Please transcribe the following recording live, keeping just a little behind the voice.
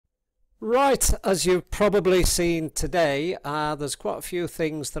Right, as you've probably seen today, there's quite a few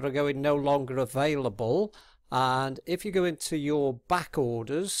things that are going no longer available. And if you go into your back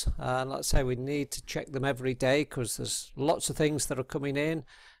orders, and let's say we need to check them every day because there's lots of things that are coming in,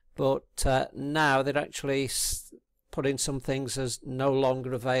 but now they're actually putting some things as no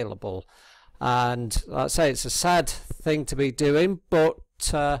longer available. And let's say it's a sad thing to be doing, but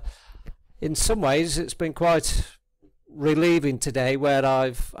in some ways it's been quite relieving today, where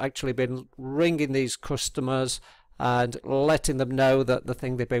I've actually been ringing these customers and letting them know that the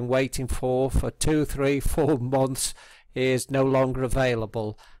thing they've been waiting for 2, 3, 4 months is no longer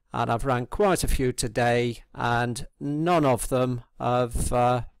available. And I've rang quite a few today, and none of them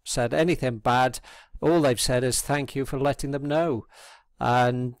have said anything bad. All they've said is thank you for letting them know.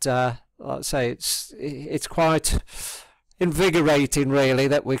 And let's say it's quite invigorating, really,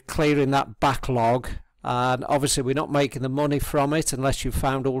 that we're clearing that backlog. And obviously we're not making the money from it unless you've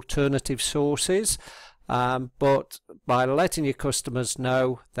found alternative sources, but by letting your customers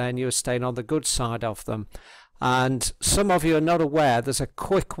know, then you're staying on the good side of them. And some of you are not aware there's a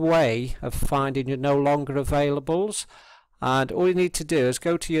quick way of finding your no longer availables, and all you need to do is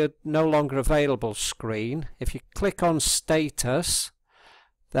go to your no longer available screen. If you click on status,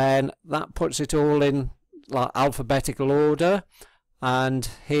 then that puts it all in like alphabetical order. And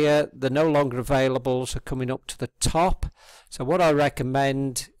here the no longer availables are coming up to the top. So what I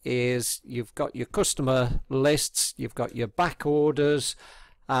recommend is you've got your customer lists, you've got your back orders,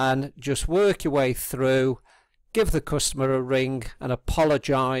 and just work your way through, give the customer a ring and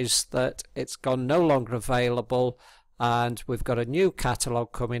apologize that it's gone no longer available and we've got a new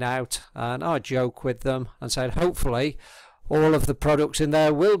catalogue coming out. And I joke with them and said hopefully all of the products in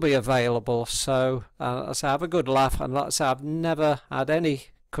there will be available. So let's have a good laugh, and let's say I've never had any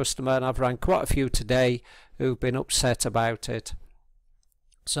customer, and I've rang quite a few today, who've been upset about it.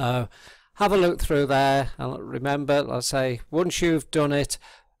 So have a look through there, and remember, let's say once you've done it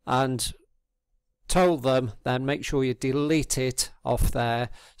and told them, then make sure you delete it off there.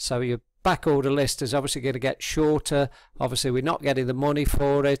 So your back order list is obviously going to get shorter. Obviously we're not getting the money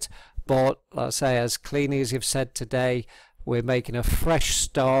for it, but let's say as Kleeneze have said today, we're making a fresh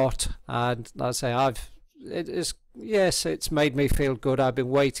start. And like I say, it's made me feel good. I've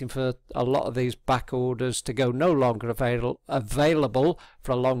been waiting for a lot of these back orders to go no longer available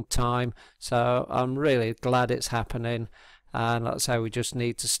for a long time, so I'm really glad it's happening. And like I say, we just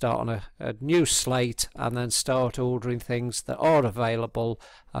need to start on a new slate and then start ordering things that are available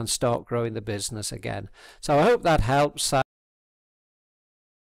and start growing the business again. So I hope that helps.